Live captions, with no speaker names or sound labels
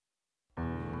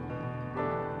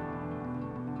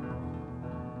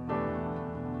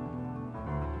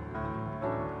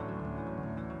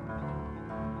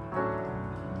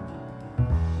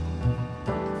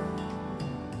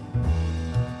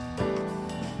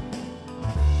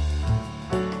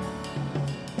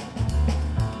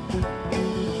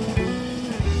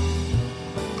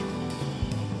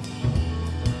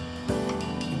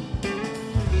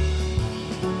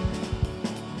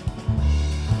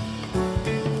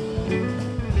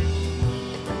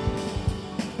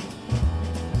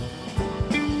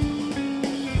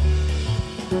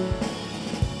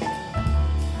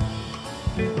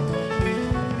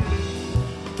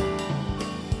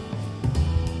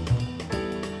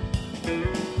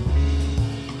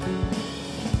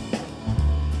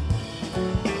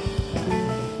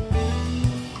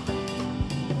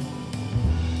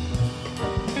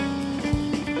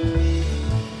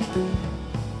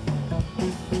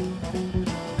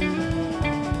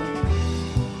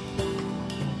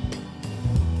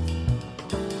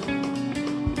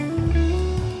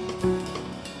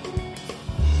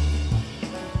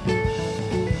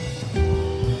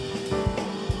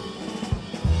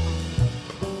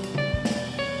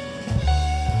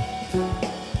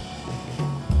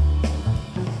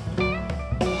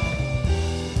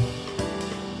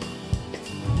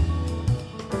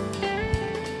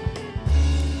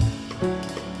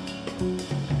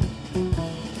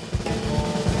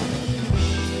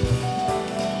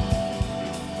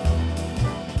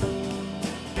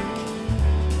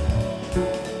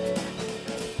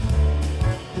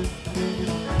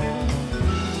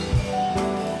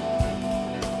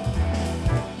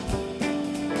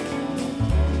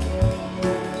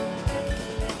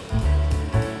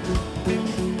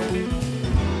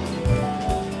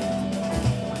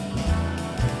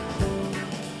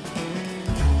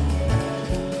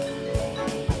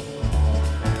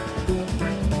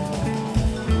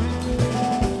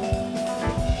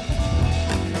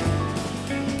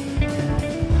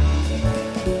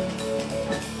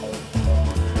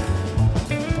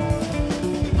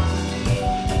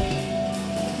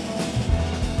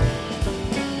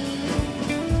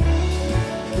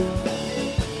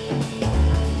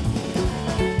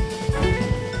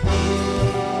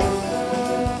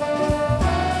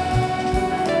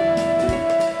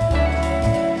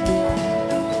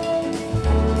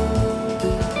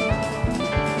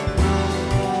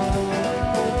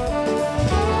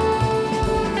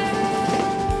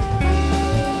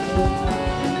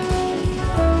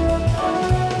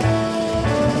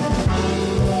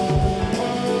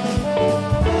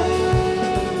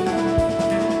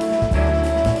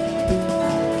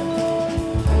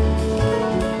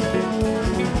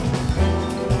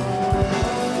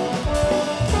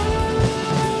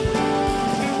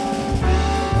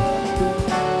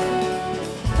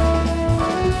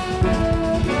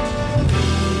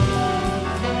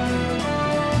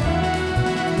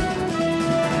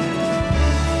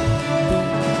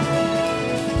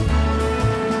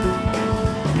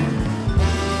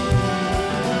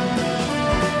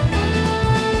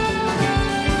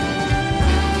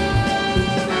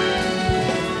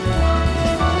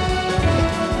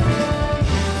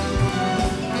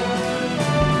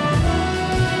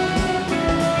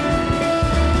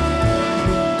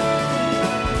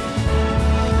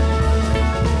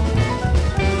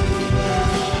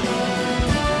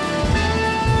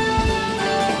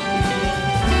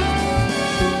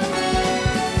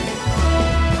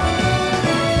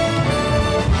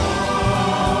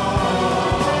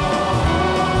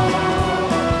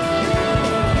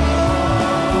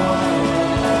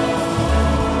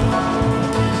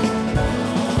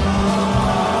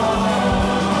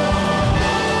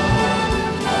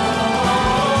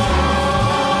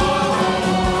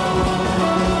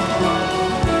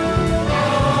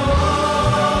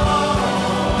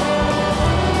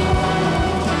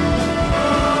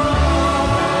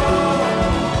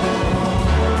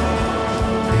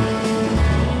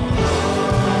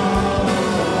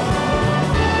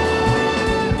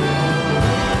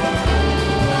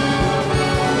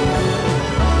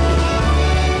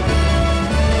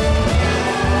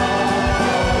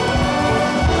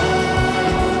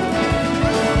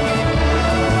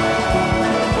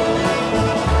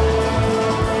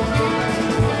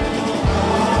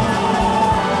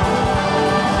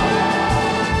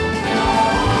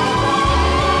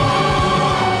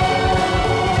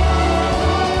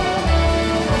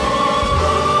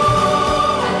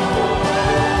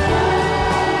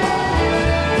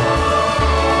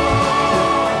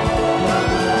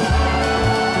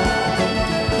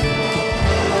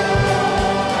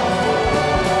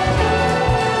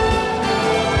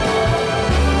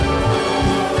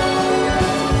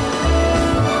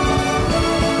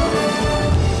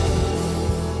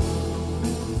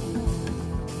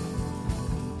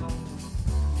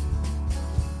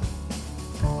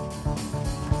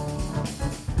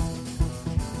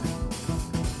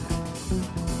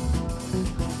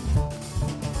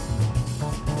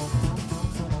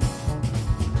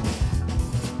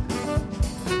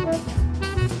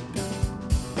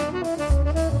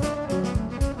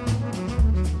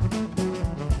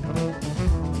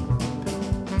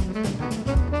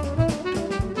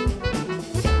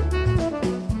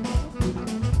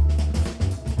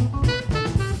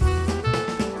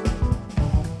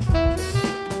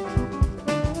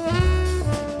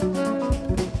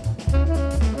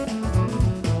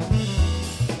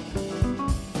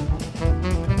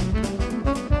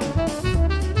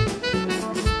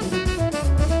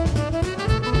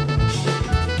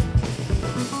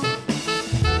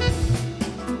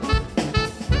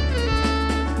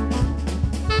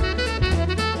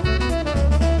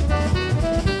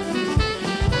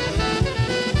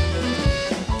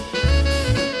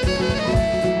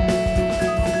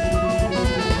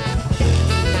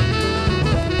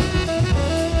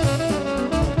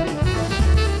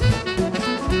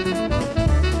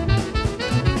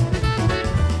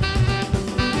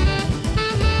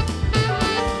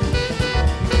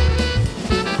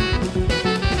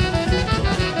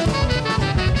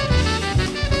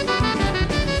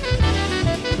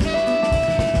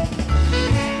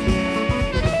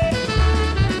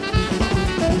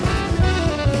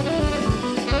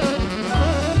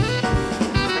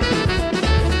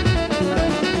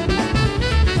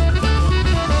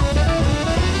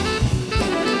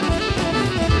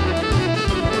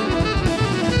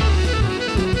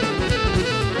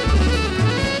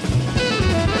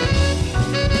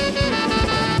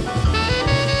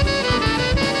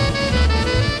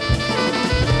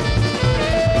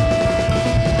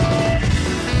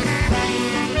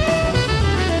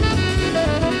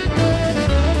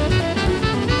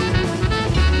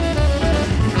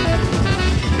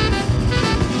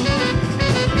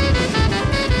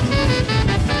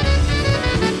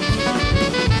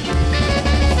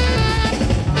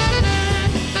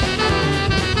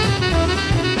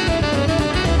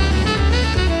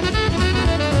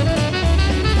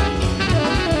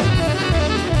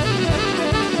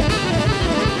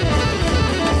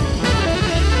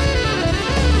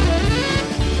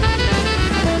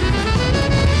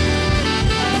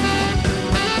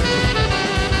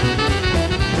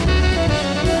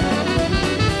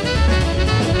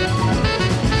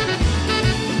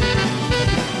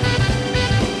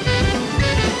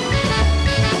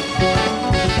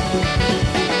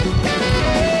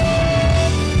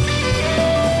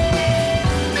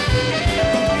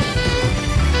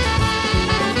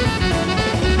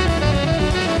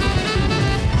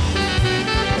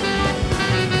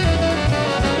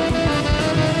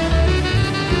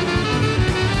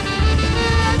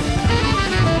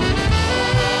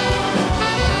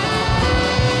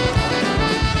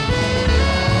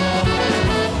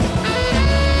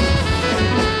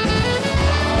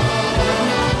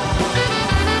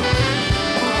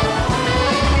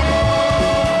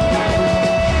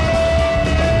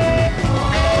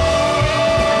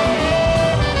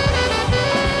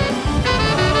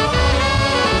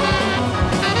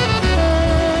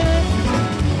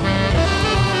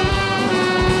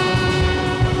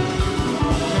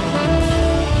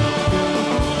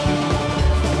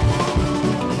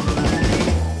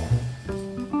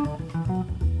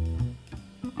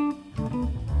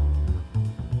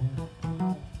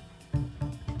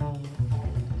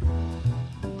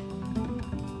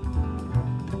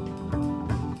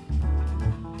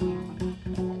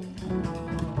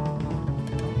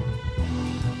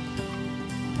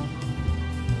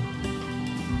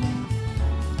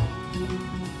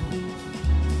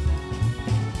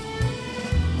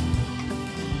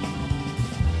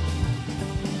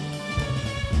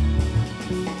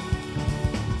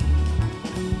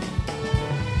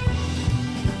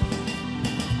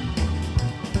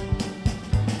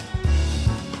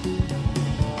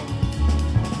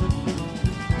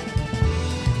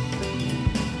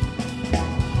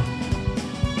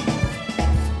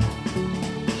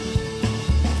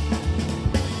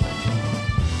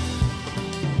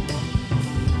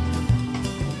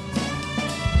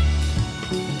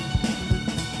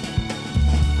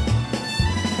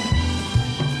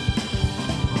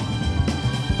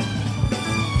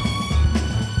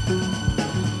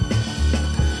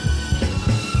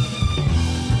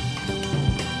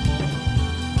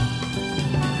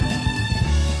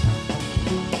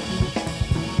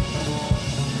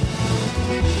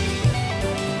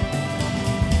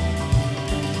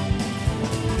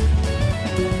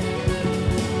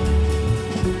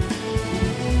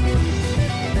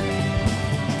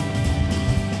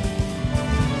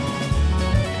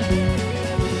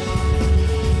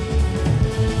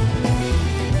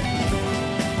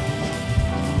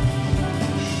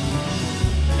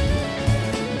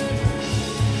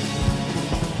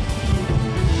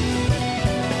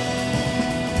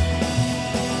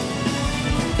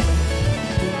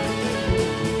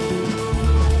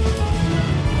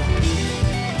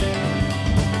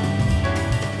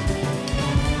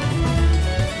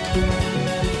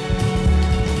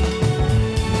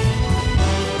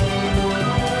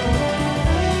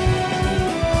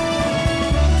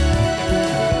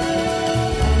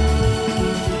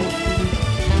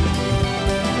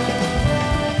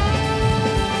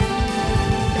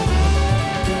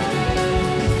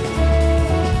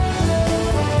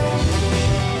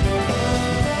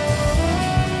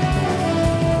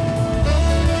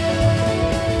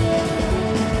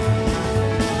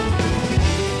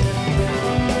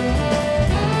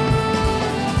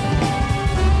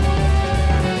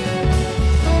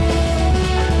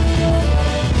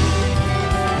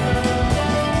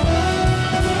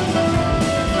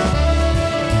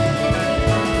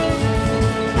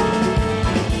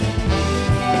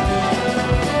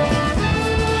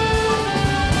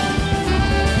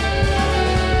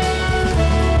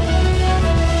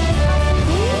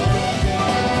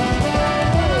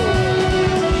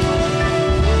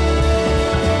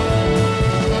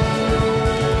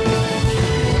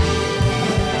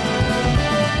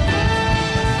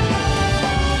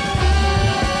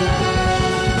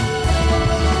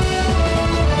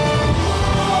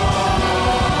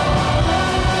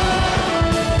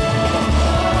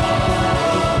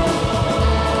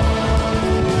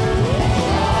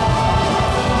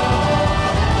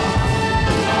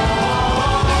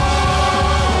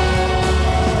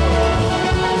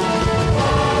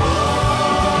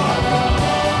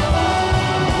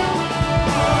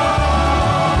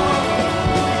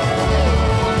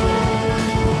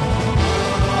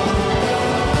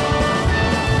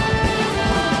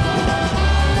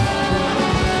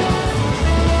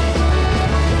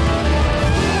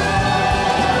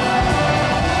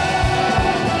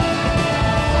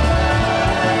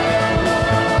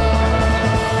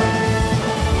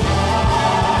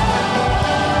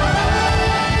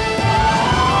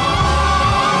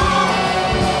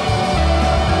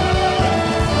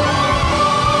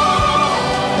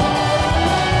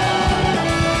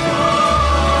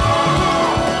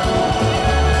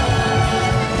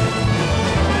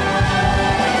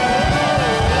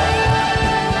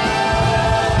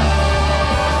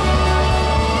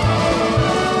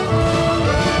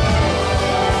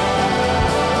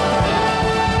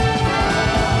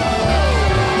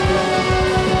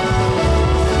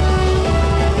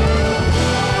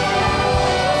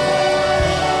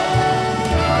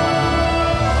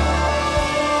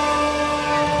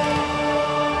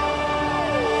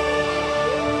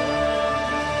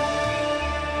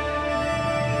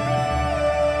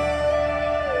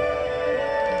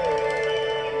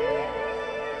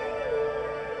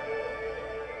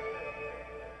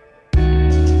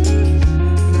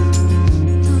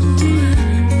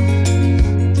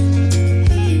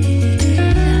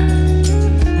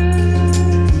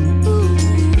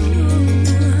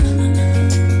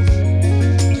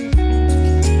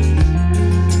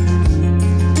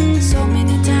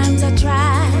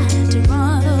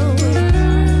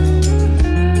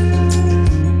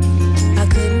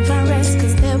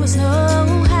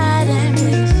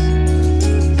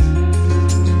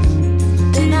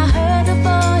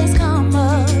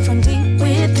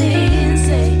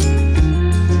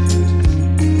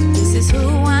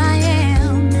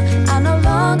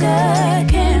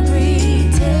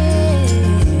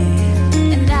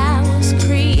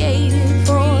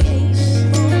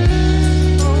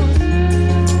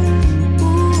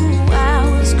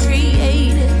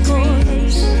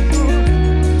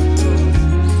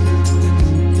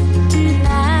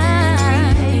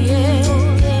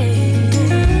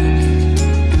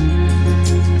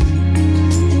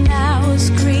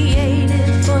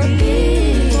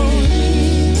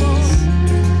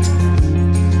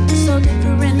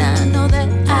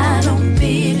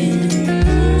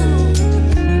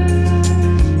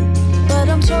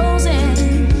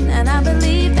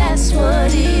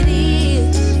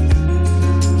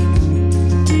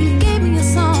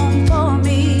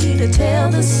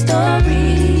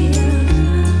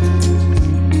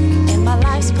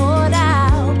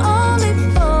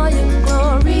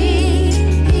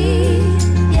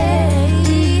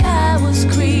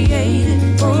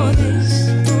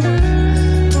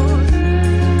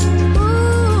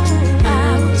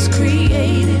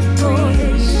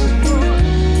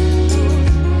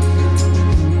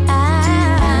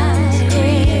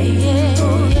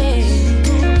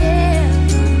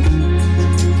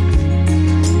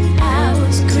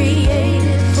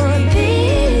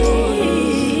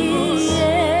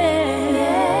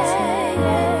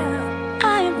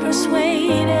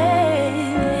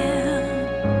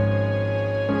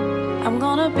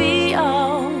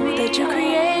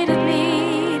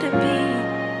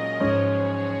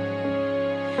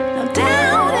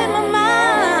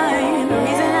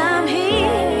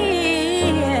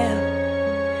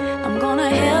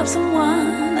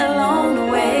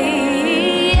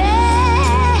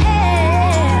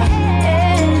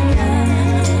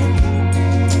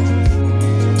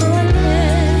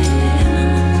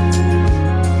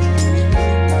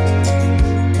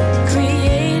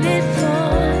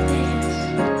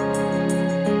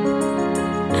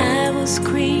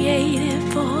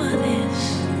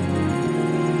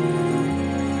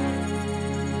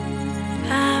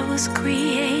was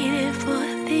created for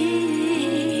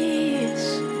this.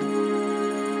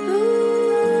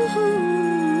 Ooh,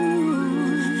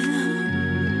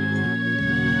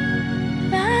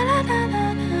 la la la la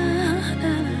la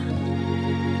la,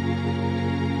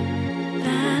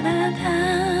 la la la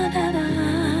la la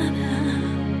la.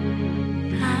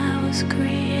 I was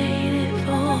created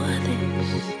for this.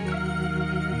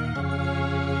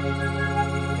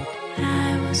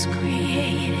 I was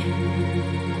created.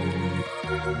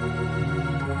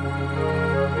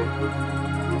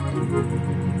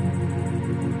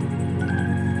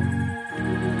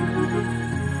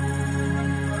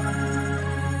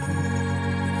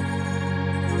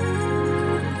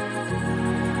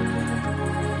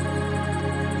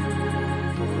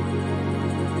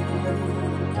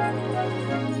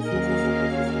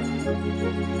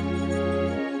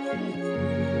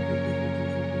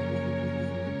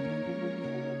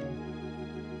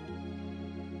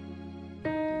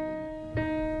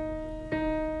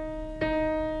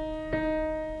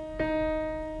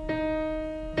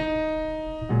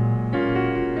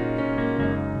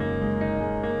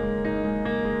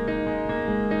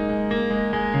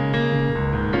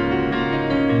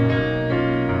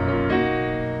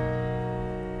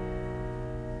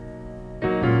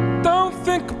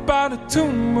 Too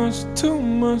much, too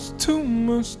much, too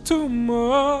much, too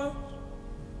much.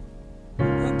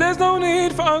 There's no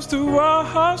need for us to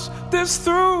rush this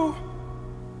through.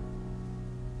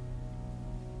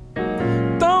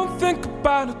 Don't think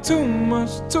about it too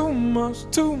much, too much,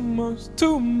 too much,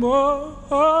 too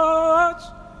much.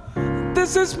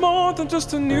 This is more than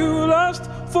just a new lust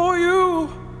for you.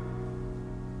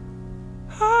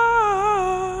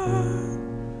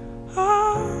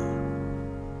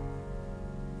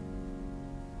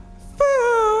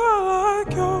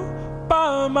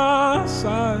 My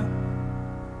side,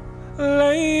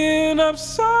 laying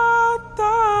upside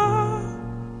down,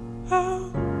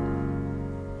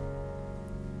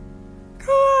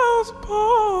 clouds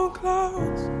upon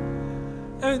clouds,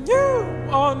 and you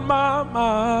on my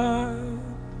mind.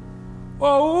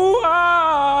 Oh,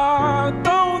 I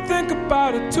don't think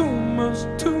about it too much,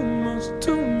 too much,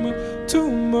 too much,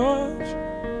 too much.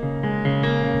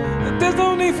 There's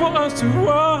no need for us to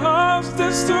rush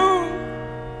this through.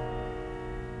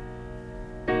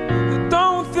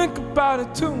 Think about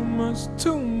it too much,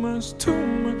 too much, too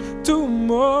much, too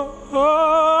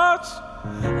much.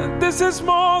 And this is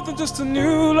more than just a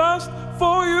new lust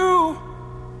for you.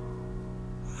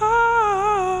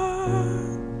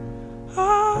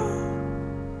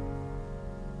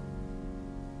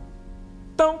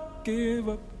 Don't give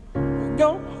up when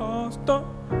your heart's done.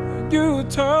 When you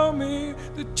tell me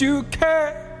that you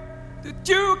care, that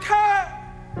you care.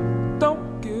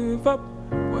 Don't give up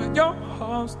when your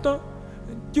heart's done.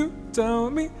 You tell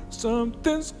me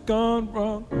something's gone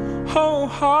wrong.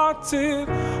 Wholehearted,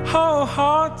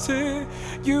 wholehearted,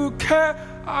 you care.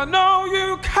 I know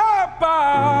you care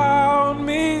about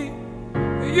me.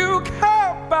 You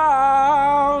care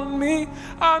about me.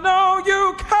 I know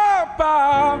you care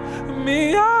about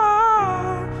me. I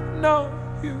know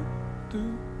you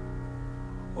do.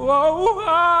 Oh,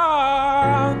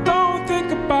 I don't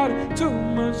think about it too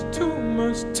much, too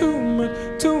much, too much,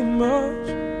 too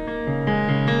much.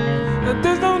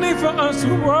 There's no need for us to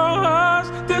rush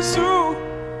this through.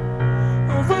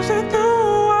 Rush it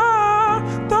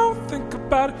through. Don't think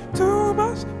about it too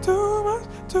much, too much,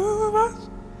 too much.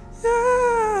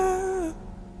 Yeah.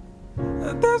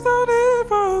 There's no need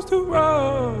for us to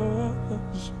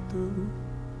rush through.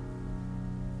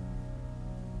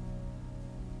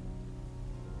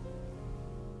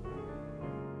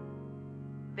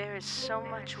 There is so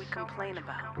much we complain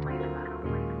about.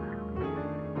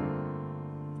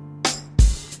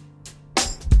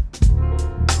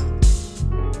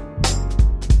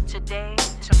 Today,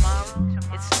 tomorrow,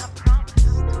 it's not promised.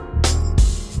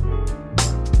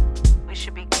 We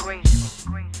should be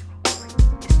grateful.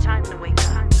 It's time to wake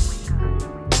up.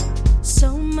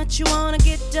 So much you wanna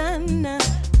get done.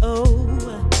 Oh,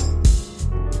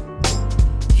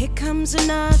 here comes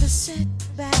another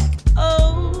setback.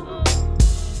 Oh,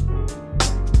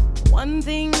 one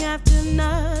thing after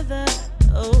another.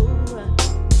 Oh,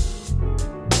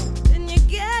 then you're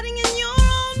getting in your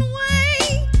own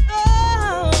way.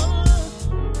 Oh,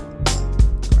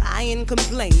 crying,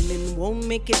 complaining won't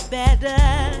make it better.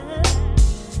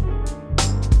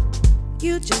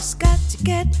 You just got to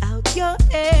get out your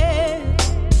head.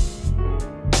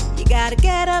 You gotta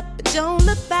get up and don't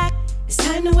look back. It's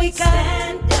time to wake up.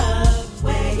 Stand up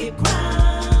where you're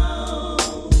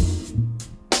crowned.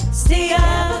 Stay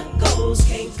up. Goals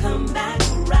can't come back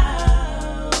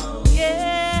around.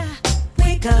 Yeah.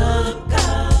 Wake up,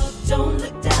 don't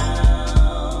look down.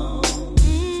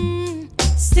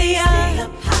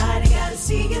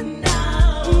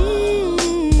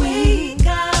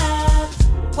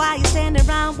 you standing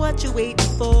around? What you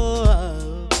waiting for?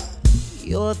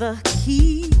 You're the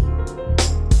key.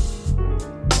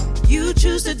 You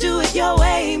choose to do it your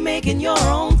way, making your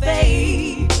own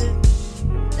fate.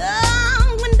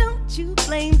 Oh, and don't you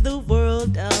blame the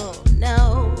world, oh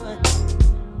no.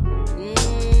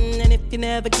 And if you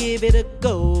never give it a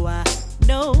go, I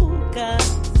know,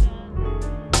 'cause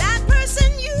that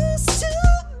person used to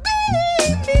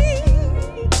be me.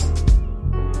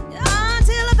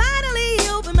 Until I finally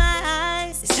open my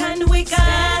eyes, it's time to wake up.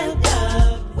 Stand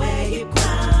up where you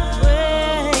ground.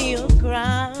 Where you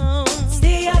ground.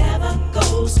 Stay up. Whatever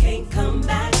goes can't come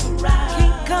back around.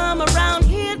 Can't come around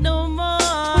here no more.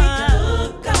 Wake up,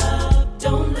 look up,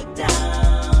 don't look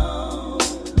down.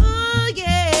 Oh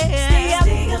yeah.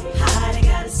 Stay up high, they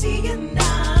gotta see you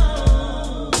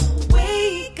now.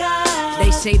 Wake up.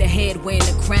 They say the head wearing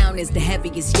the crown is the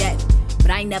heaviest yet,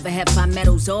 but I ain't never had 5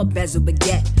 medals or bezel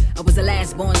baguette. I was the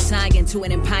last born scion to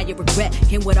an empire regret.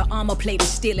 Came with an armor plate of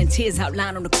steel and tears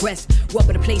outlined on the crest. Grew up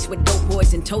in a place with dope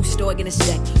boys and toast dog in a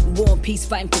set. War and peace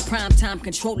fighting for prime time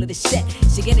control of the set.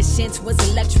 So innocence was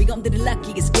a luxury, I'm the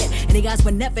luckiest get. And the odds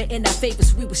were never in our favor,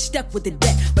 so we were stuck with the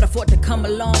debt. But I fought to come a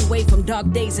long way from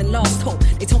dark days and lost hope.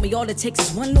 They told me all it takes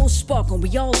is one little spark and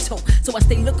we all told. So I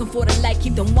stay looking for the light,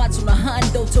 keep them watch on the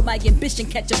Hondo till my ambition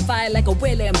catch a fire like a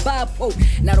whaler and bipolar.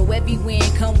 Now though every win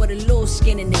come with a little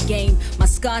skin in the game. My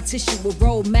scar tissue will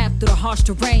road map through the harsh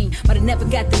terrain, but I never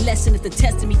got the lesson if the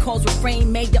test of me calls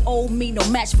refrain. Made the old me no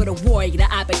match for the warrior that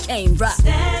I became. Right.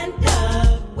 Stand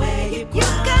up where you ground. You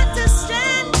got to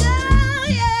stand up,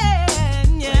 yeah,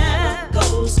 yeah.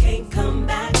 Whatever goes can't come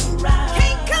back around.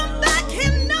 Can't come back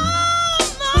here no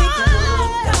more. Wake up,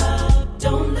 look up,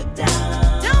 don't look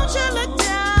down. Don't you look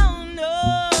down,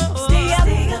 no. Stay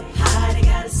up high, they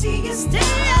gotta see you. Stay up.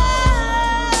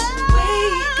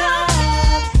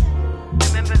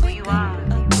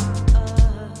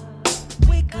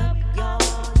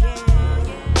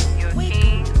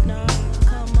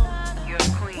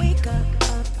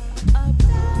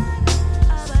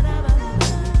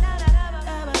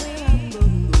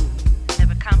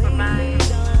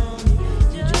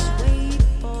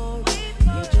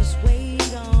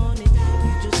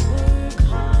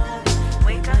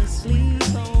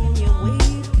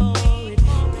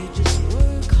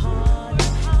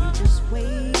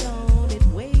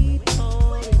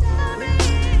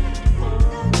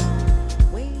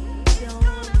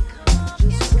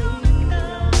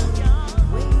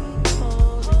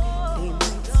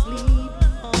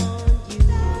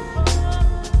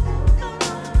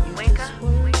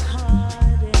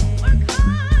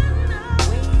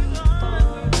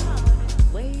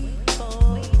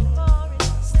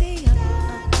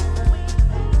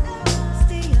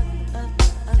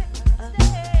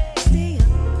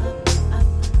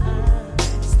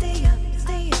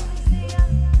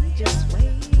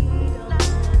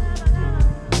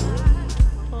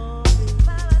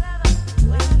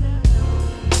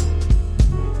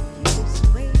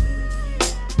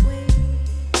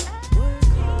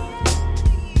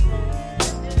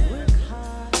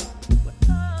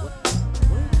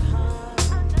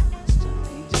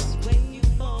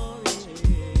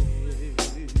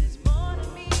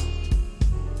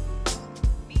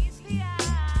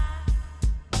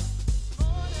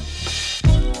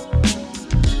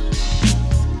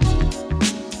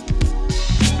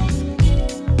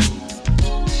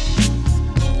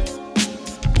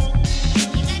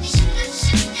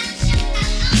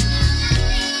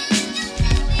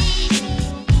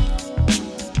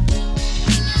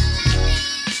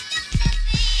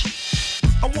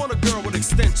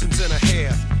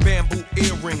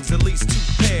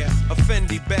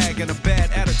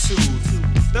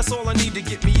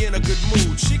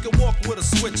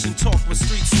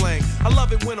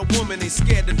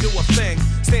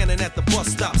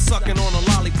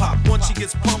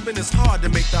 It's hard to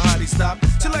make the hottie stop.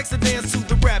 She likes to dance to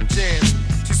the rap jams.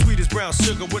 She's sweet as brown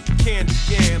sugar with the candy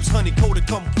yams. Honey coated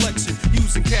complexion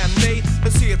using Cabernet.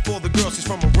 Let's hear it for the girl, she's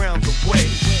from around the way.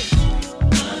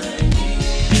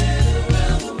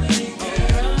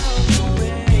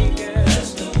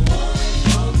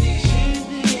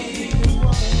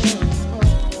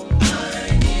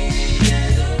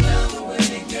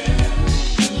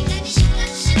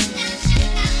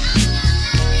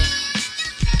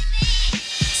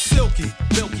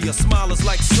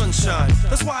 Like sunshine.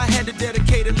 That's why I had to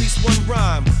dedicate at least one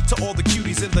rhyme to all the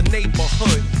cuties in the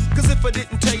neighborhood Cause if I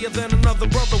didn't tell you, then another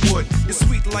brother would. You're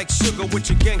sweet like sugar with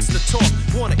your gangster talk.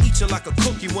 Wanna eat you like a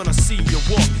cookie when I see you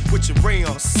walk. With your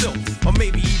rayon silk, or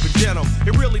maybe even denim.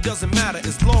 It really doesn't matter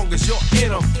as long as you're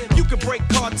in them. You can break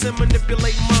hearts and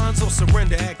manipulate minds, or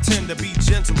surrender, act tender, be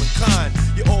gentle and kind.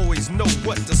 You always know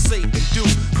what to say and do.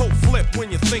 Cold flip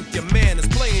when you think your man is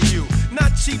playing you.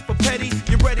 Not cheap or petty,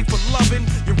 you're ready for loving.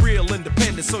 You're real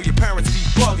independent, so your parents be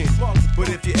bugging. But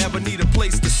if you ever need a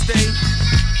place to stay,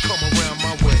 come around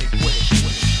my way.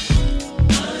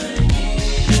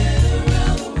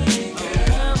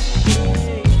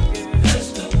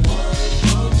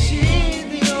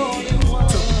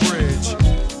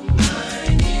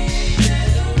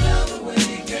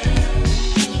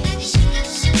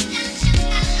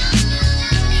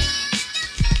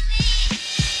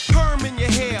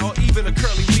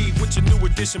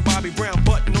 Bobby Brown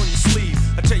button on your sleeve.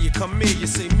 I tell you, come here, you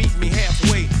say meet me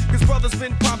halfway. Cause brothers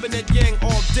been popping that yang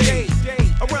all day.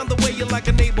 Around the way, you're like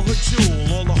a neighborhood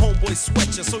jewel. All the homeboys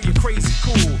sweat you, so you're crazy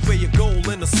cool. Wear your gold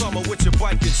in the summer with your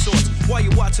biking shorts. While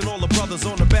you're watching all the brothers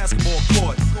on the basketball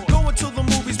court. Going to the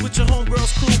movies with your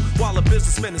homegirl's crew. While the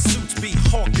businessmen in suits be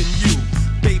hawking you.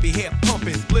 Baby hair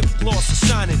pumping, lip gloss is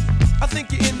shining. I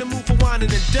think you're in the mood for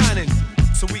whining and dining.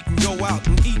 So we can go out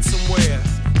and eat somewhere.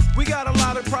 We got a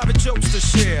lot of private jokes to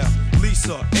share.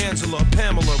 Lisa, Angela,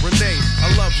 Pamela, Renee, I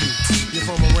love you. You're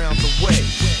from around the way.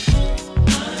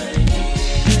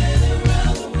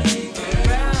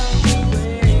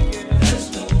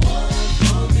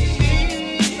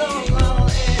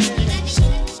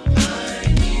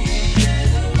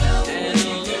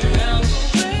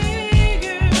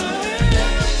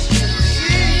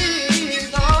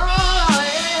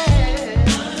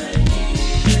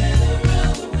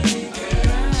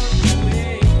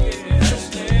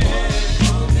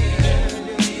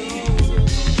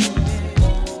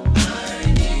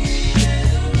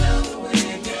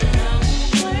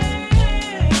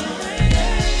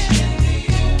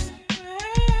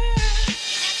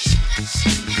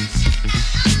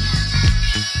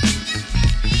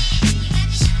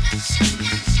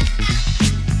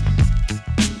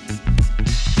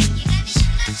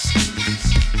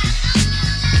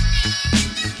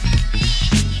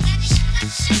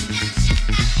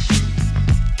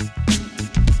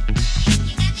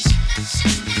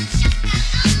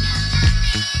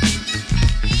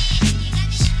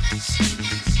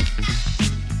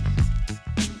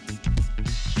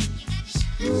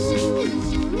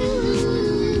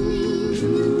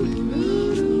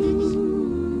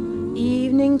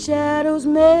 Shadows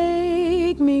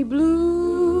make me blue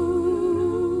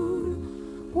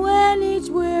when each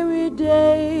weary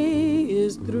day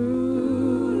is through.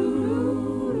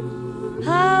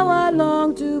 How I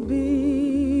long to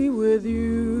be with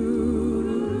you,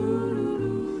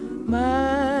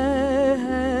 my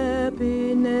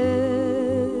happiness.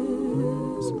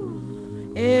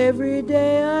 Every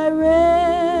day I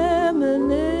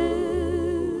reminisce,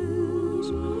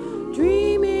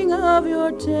 dreaming of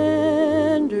your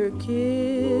tender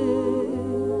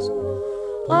kiss,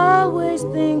 always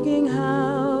thinking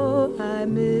how I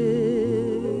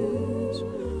miss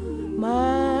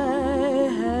my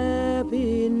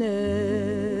happiness.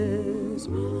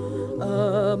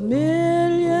 A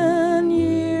million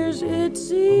years it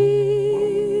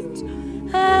seems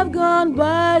have gone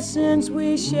by since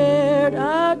we shared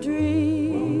our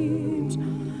dreams,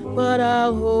 but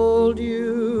I'll hold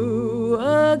you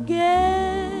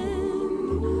again.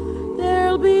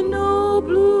 There'll be no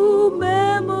blue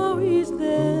memories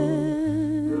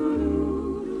then,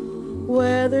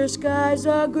 whether skies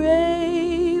are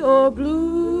gray or blue.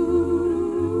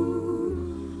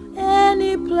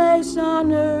 Any place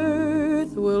on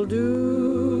earth will do,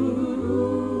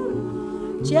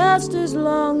 just as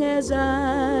long as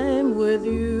I'm with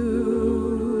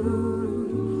you,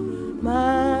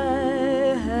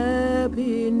 my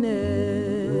happiness.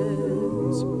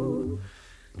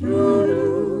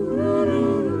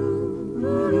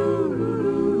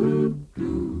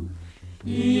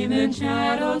 Even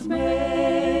shadows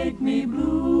make me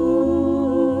blue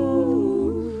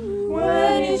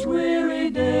when each weary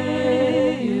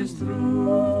day is through.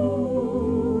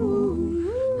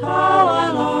 How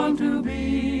I long to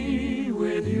be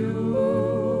with you,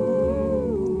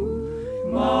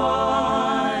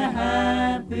 my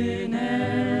happiness.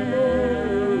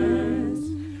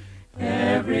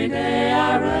 Every day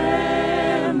I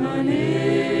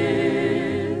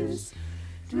reminisce,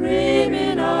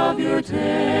 dreaming of your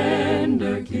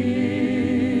tender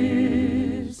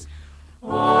kiss,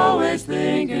 always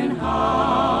thinking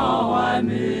how I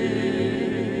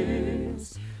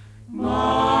miss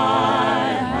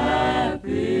my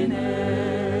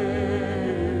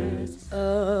happiness.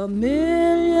 A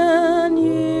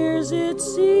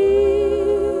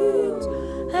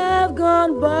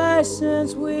gone by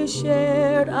since we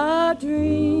shared our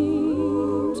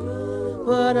dreams,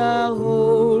 but I'll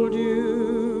hold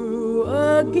you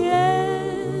again.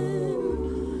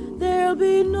 There'll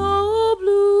be no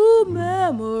blue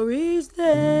memories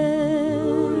then,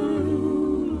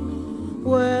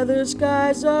 whether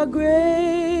skies are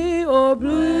gray or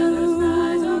blue.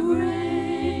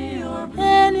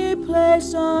 Any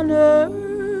place on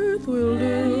earth will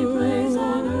do,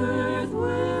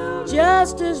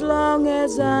 just as long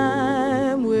as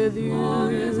I'm with you.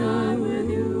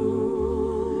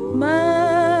 My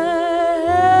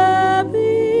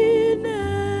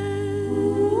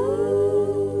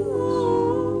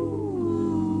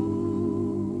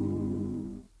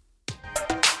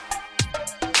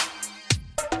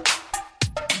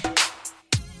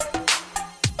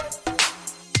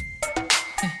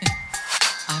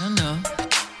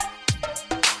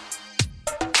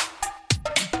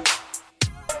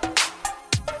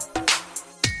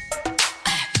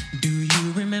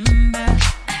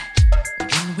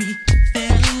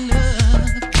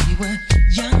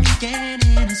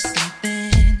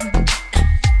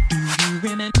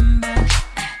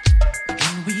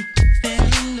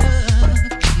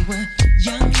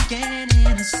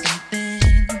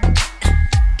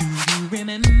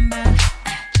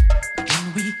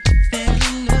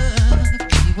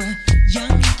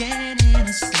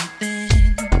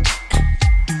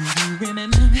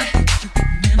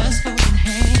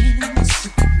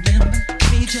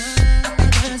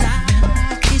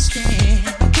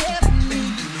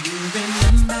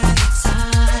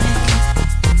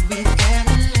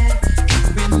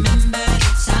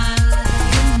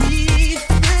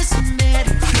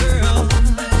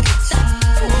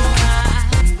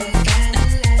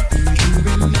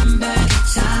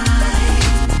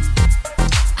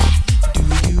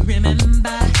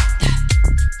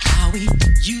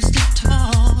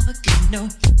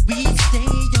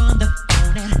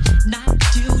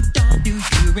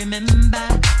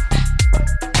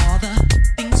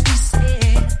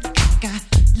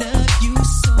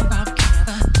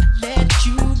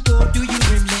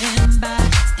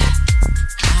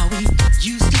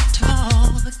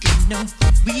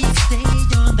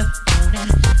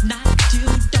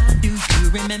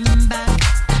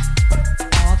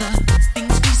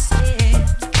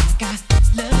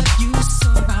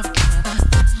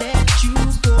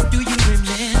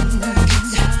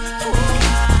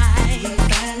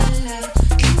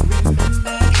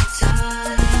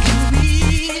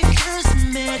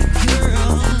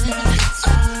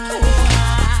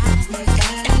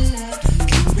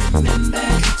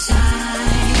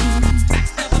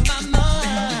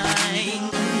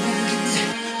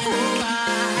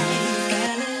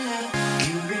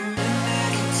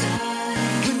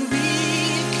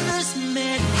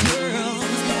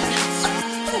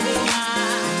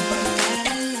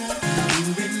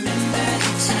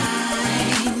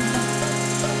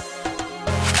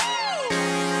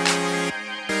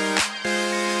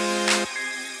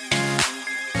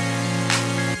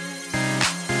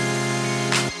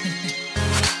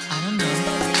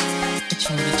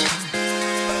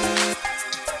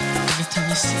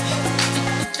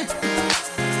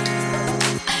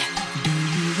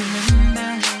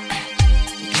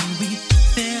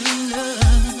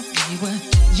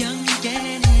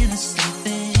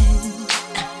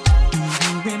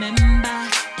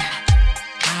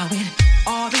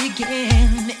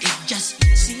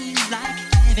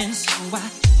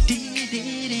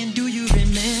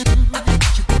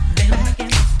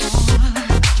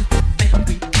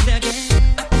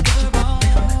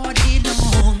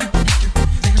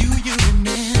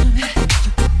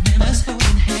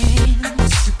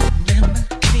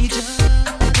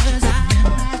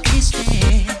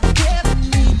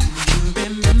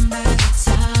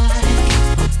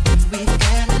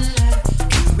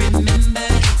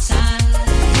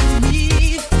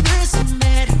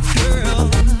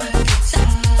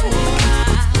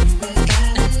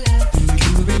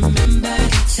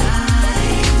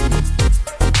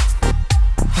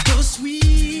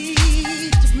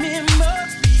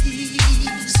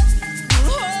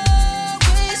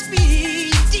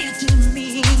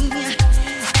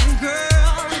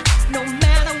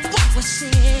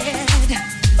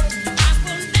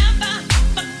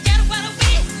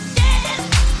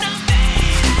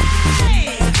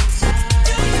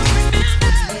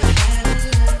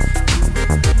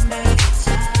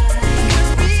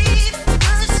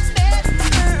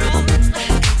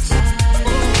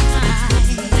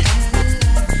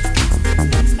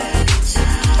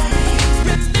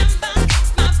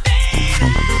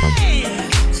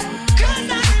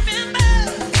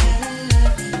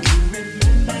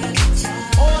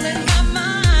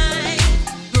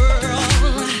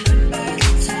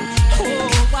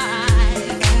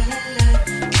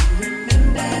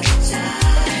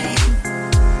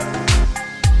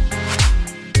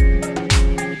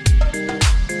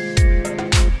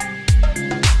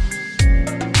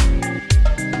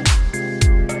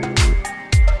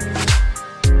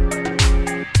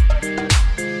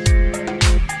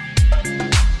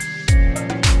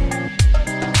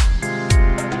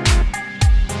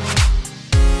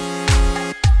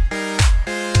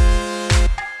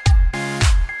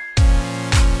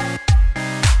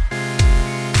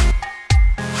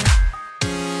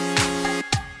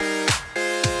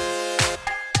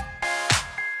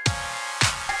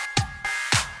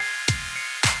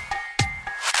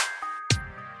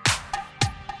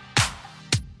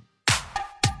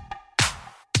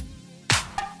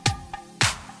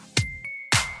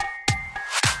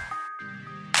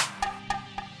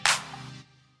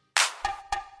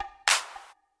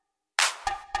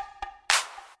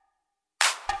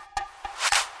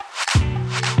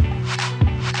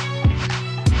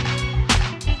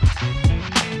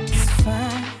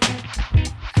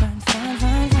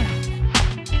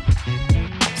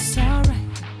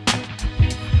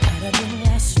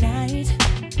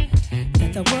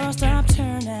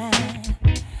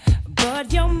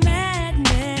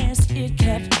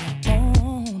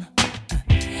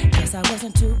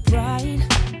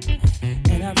right,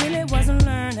 and I really wasn't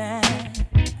learning.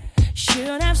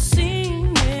 Should have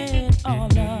seen it all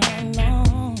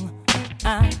along.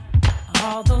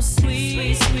 All those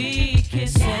sweet, sweet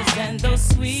kisses and those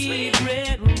sweet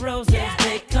red roses,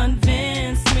 they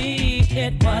convinced me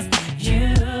it was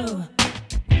you.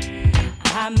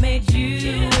 I made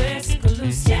you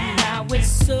exclusive. Now it's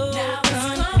so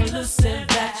conclusive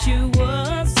that you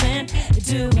wasn't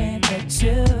doing it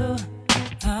too.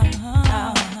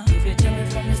 If you tell me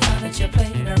from the start that you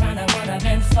played around, I would have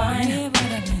been fine. It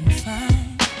would have been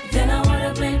fine. Then I would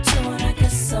have played too, and I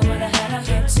guess I would have had a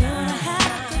good time.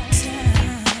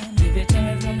 If you tell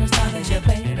me from the start that you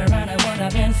played around, I would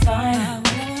have been fine.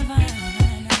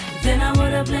 Then I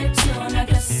would have played too, and I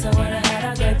guess I would have had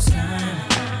a good time.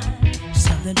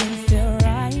 Something didn't feel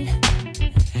right,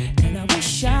 and I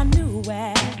wish I knew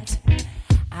it.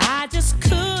 I just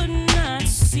could not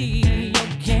see your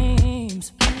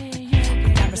games.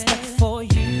 I got respect for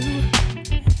you,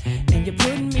 and you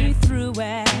put me through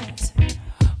it.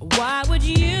 Why would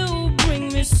you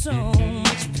bring me so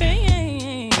much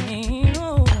pain?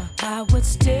 Oh, I would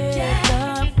stand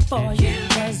up for you,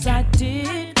 'cause I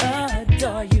did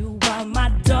adore you, while my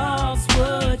dogs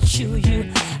would chew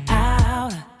you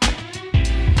out.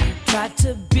 Tried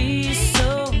to be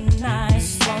so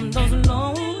nice on those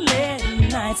lonely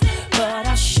nights, but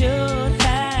I should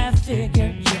have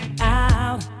figured you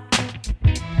out.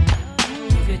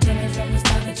 If you told me from the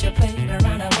start that you played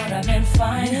around, I would have been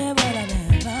fine. Yeah, would have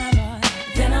been fine, boy.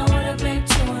 Then I would have played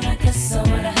too, and I guess I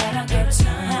would have had a good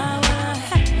time. I would have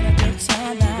had a good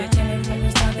time. If you told me from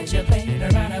the start that you played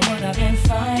around, I would have been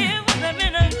fine. It would have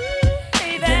been a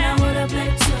baby. Then I would have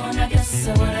played too, and I guess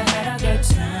I would have had a good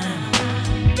time.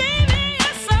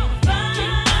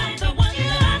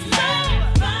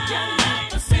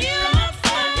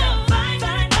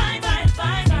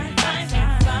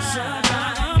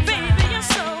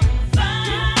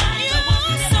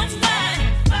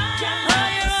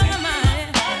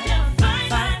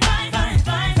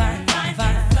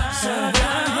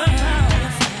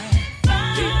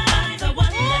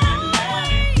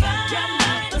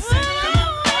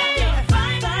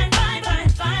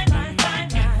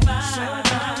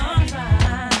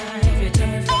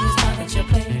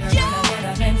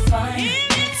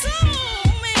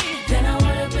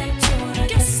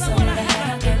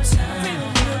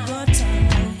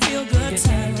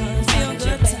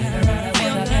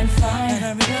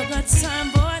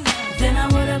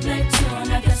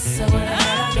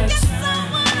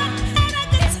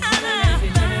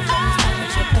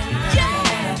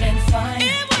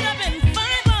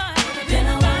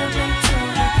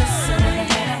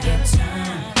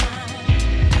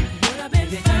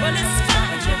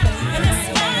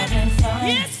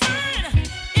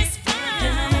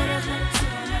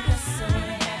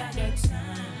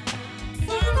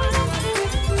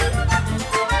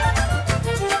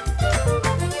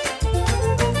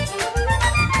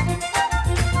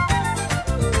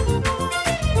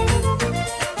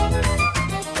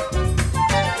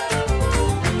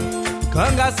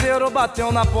 Cangaceiro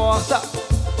bateu na porta,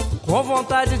 com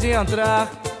vontade de entrar.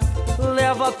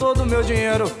 Leva todo o meu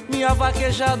dinheiro, minha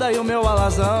vaquejada e o meu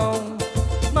alazão.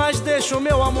 Mas deixa o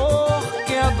meu amor,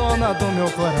 que é dona do meu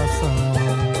coração.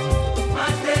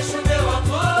 Mas deixa o meu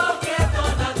amor, que é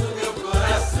dona do meu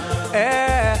coração.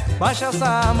 É, baixa essa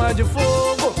arma de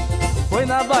fogo, põe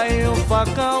na bainha um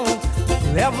facão.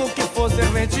 Leva o que for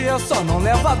serventia, só não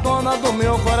leva a dona do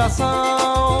meu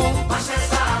coração. Baixa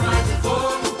essa arma de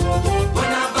fogo, põe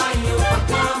na bainha um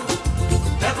facão.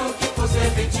 Leva o que for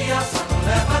serventia, só não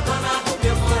leva a dona do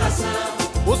meu coração.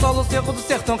 O solo seco do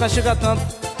sertão castiga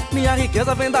tanto. Minha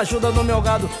riqueza vem da ajuda do meu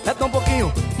gado. É tão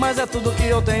pouquinho, mas é tudo que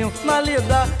eu tenho. Na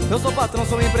lida, eu sou patrão,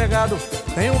 sou empregado.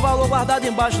 Tenho um valor guardado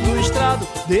embaixo do estrado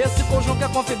desse colchão que é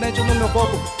confidente no meu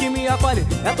corpo, que me acolhe,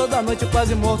 é toda noite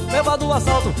quase morto. Levado o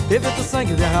assalto, evito o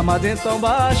sangue derramado, então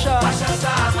baixa. Baixa essa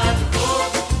arma de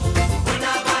fogo, põe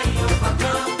na bainha um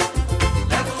facão.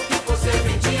 Leva o que for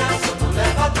serventia, só não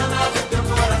leva a dona do teu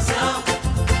coração.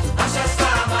 Baixa essa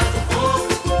arma de fogo,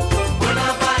 põe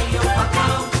na bainha um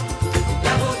facão.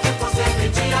 Leva o que for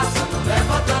serventia, só não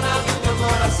leva a dona do teu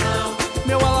coração.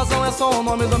 Meu alazão é só o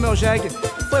nome do meu jegue,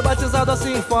 foi batizado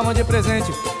assim em forma de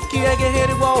presente. Que é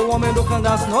guerreiro igual o homem do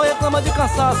cangaço, não reclama de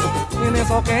cansaço e nem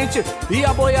sol quente. E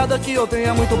a boiada que eu tenho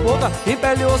é muito pouca, em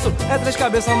pele e osso é 3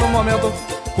 cabeças no momento.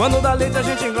 Quando dá leite a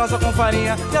gente engrossa com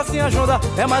farinha, e assim ajuda,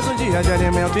 é mais um dia de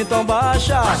alimento. Então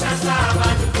baixa. Baixa essa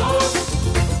arma de fogo,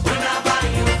 põe na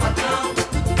bainha um facão.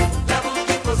 Leva o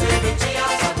que for serventia,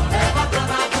 só não leva a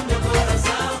dona do meu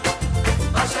coração.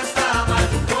 Baixa essa arma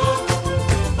de fogo,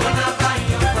 põe na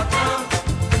bainha um facão.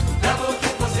 Leva o que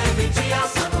for serventia,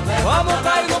 só não leva a dona do meu coração.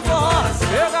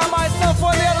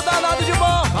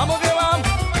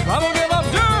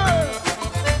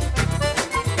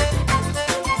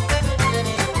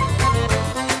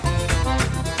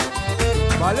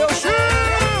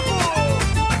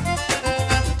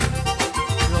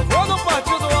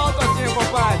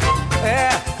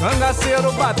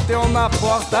 cangaceiro bateu na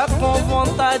porta com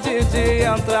vontade de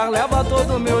entrar. Leva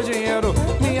todo o meu dinheiro,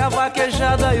 minha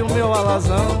vaquejada e o meu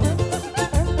alazão.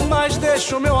 Mas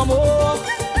deixa o meu amor,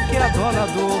 que é a dona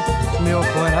do meu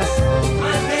coração.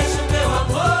 Mas deixa o meu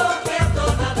amor, que é a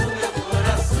dona do meu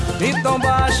coração. Então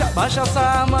baixa essa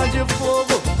arma de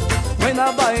fogo, vem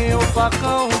na bainha o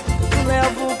facão.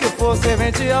 Levo o que for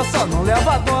servente, eu só não levo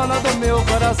a dona do meu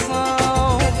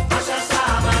coração. Baixa essa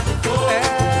arma de fogo,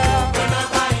 vem na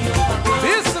bainha o facão.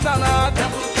 Isso danado.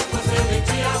 Levo o que for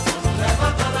servente, eu só não levo a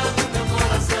dona do meu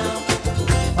coração.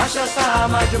 Baixa essa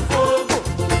arma de fogo,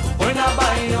 põe na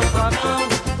bainha o facão.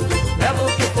 Levo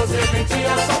o que for servente,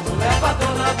 eu só não levo a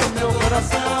dona do meu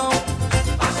coração.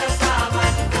 Baixa essa arma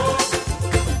de fogo,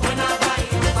 põe na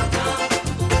bainha o facão.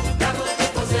 Levo o que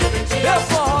for servente, eu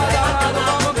só não levo a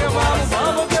dona do meu coração.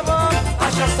 Vamos que vamos.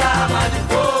 Baixa essa arma de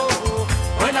fogo,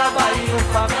 põe na bainha o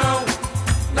facão.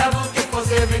 Levo o que for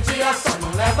servente, eu só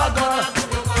não levo a dona do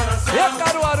meu coração. E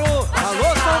Caruaru, alô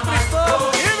São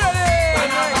Cristóvão, e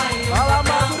Belém, fala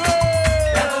Madureira.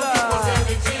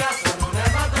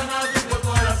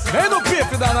 Vem no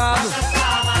pife danado.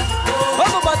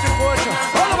 Vamos no bate-coxa,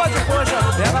 vamos no bate-coxa.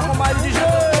 Pega com mais de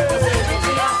jeito.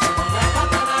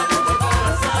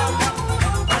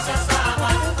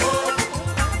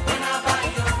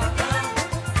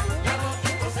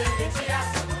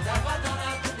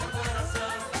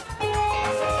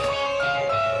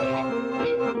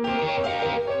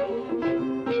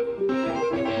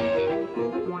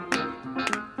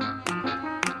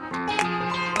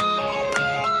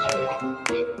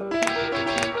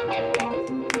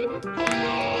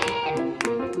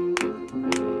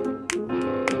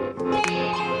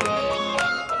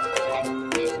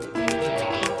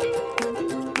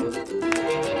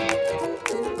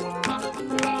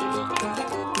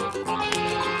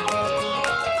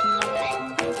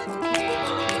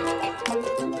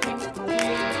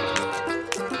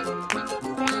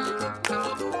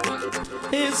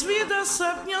 És vida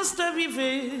sapiens a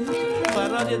viver,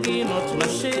 paródia de noite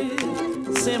nascer,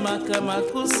 sem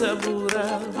macamaco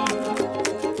sabura.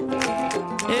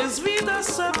 És vida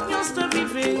sapiens a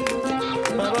viver,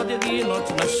 paródia de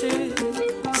noite nascer,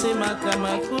 sem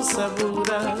macamaco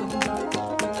sabura.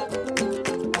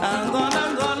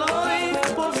 Angola, oi,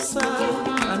 poça,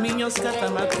 a minha oscata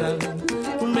matando,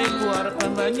 o meu corpo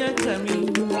banha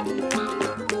caminho.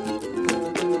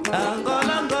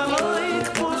 Angola, oi,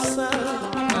 poça,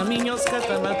 a minha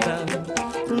oscata matando,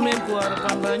 o meu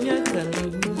corpo banha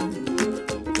caminho.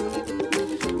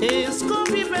 És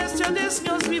convivência de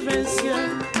senhores vivência,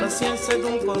 paciência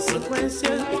de consequência,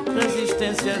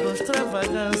 resistência de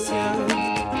extravagância.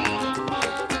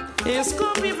 És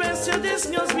convivência de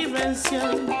senhores vivência,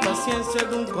 paciência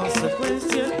de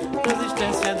consequência,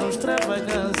 resistência de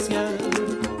extravagância.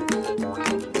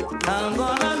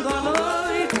 Angola,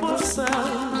 oi, poça,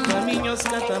 a minha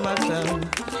oscata matando,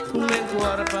 o meu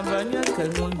corpo banha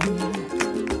caminho.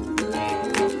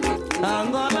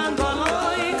 Angola,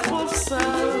 oi, poça,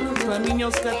 a minha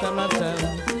oscata matando,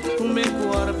 o meu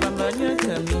corpo banha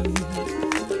caminho.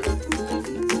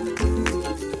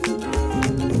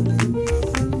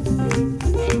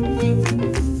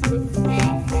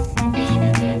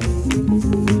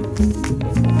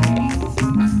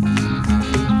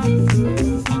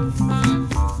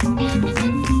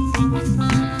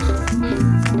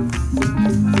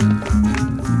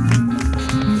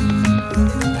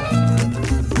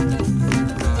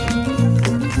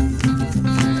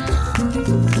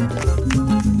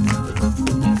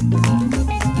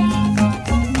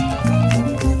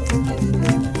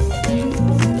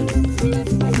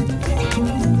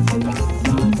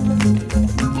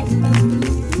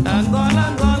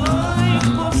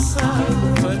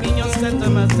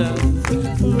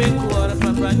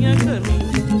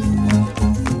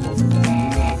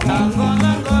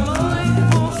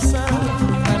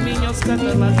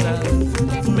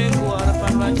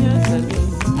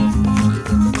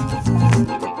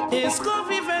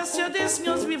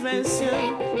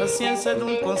 Paciência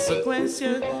de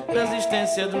consequência,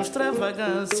 resistência de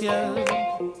extravagância.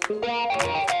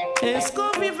 És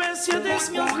convivência de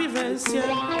senhores vivência,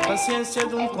 paciência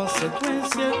de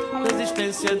consequência,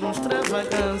 resistência de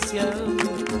extravagância.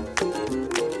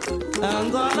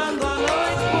 Angola,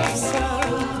 oi, poça,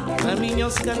 a minha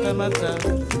oscata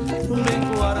matando, o meu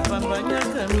corpo banha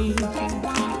caminho.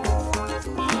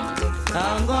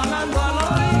 Angola,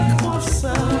 oi,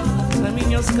 poça, a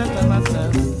minha oscata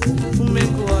matando, o meu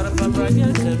corpo banha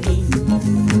caminho.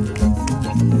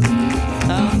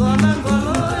 Angola,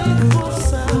 oi,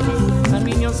 poça, a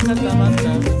minha oscata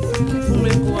matando, o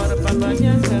meu corpo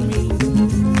banha caminho.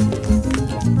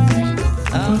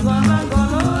 Angola,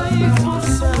 oi,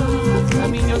 poça,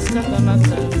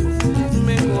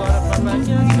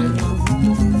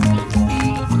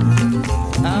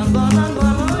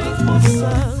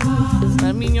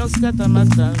 que tá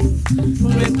matando.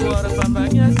 Vem embora pra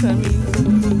banhar caminho.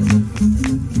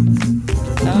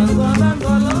 Angola,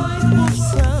 Angola,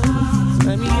 impulsão. A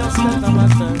minha que tá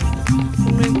matando.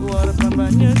 Vem embora pra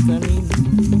banhar caminho.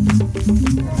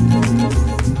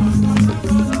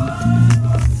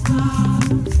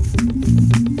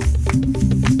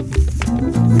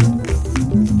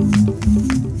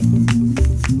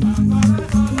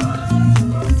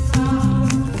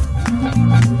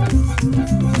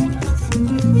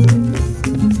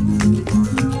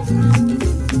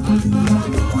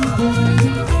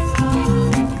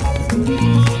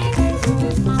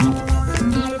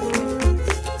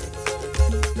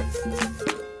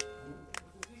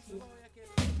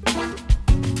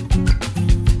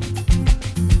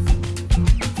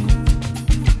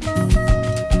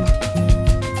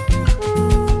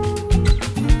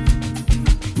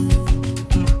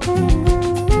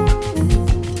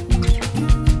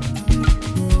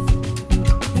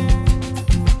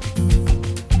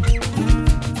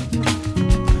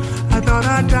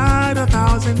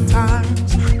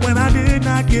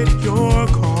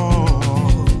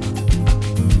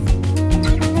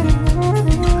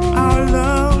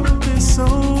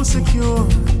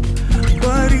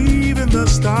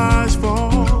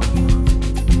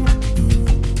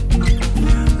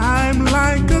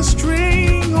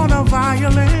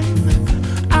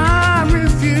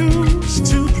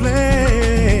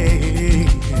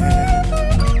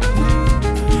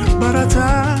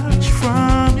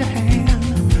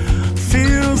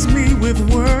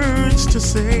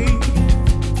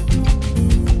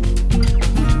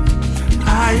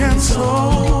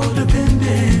 So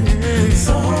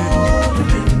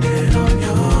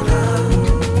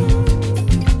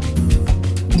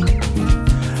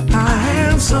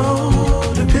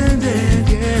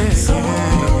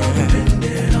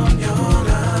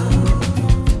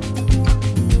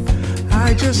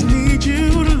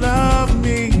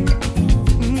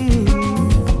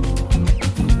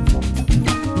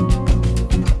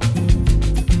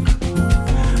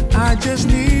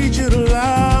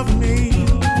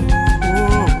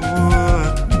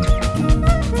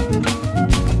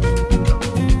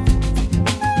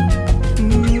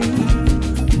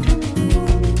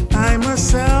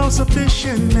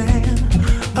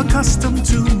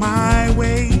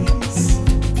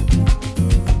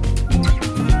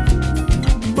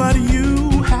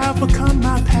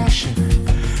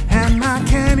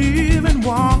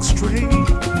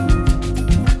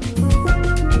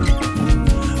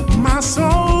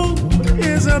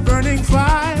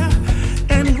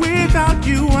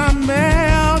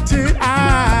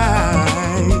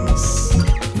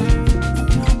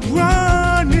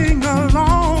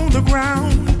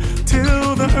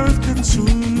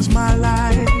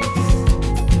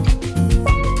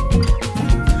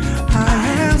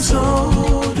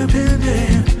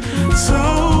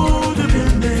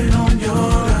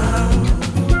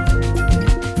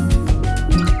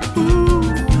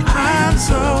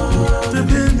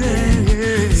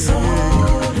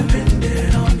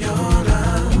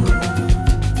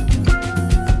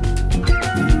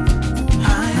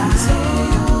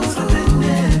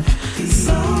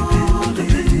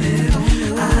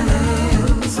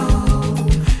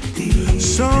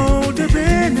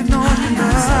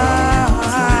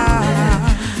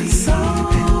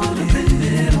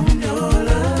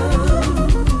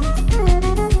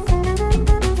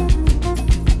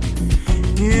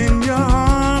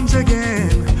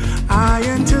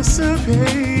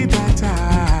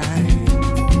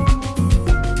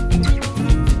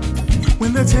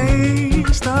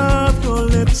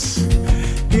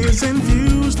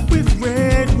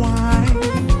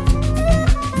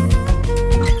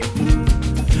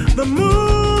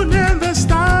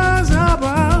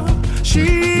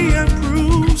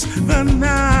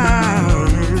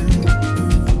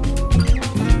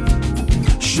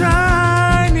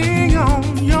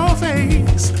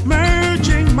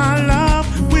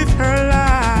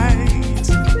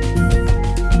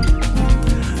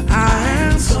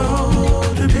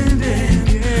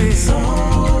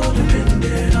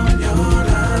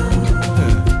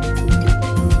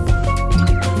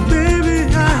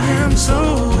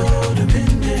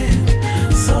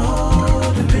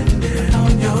dependent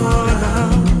on your love.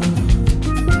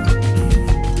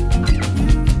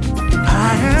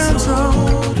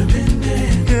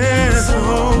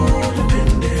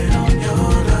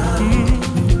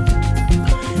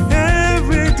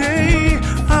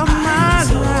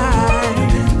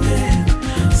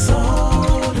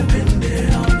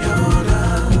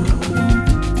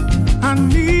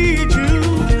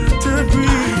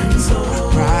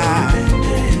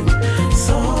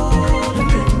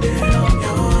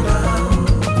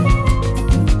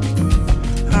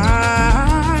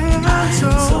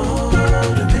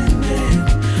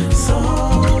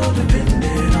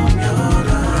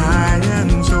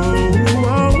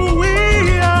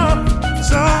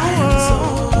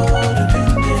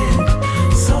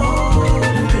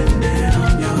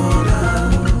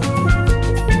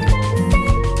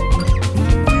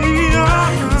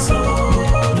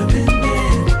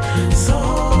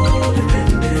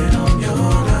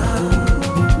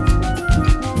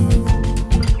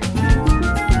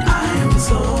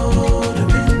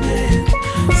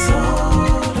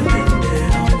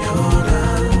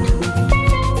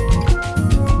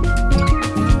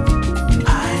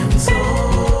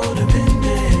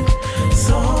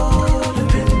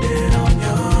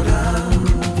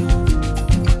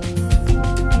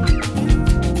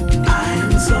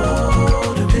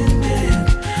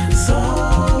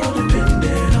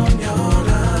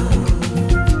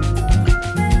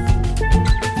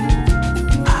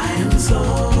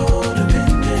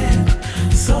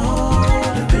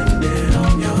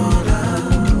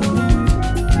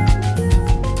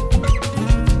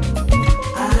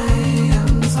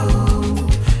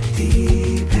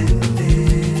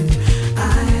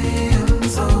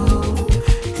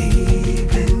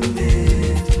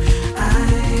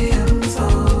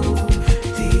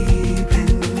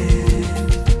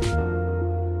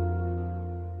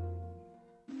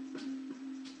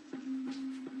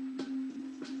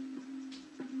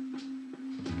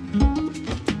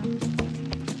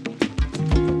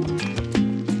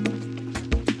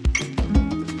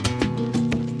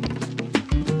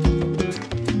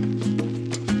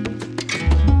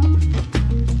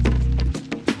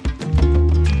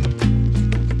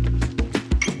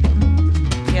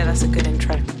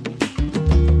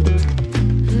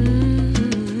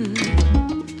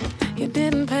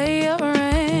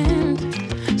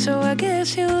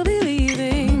 guess you'll be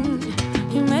leaving.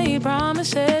 You made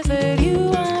promises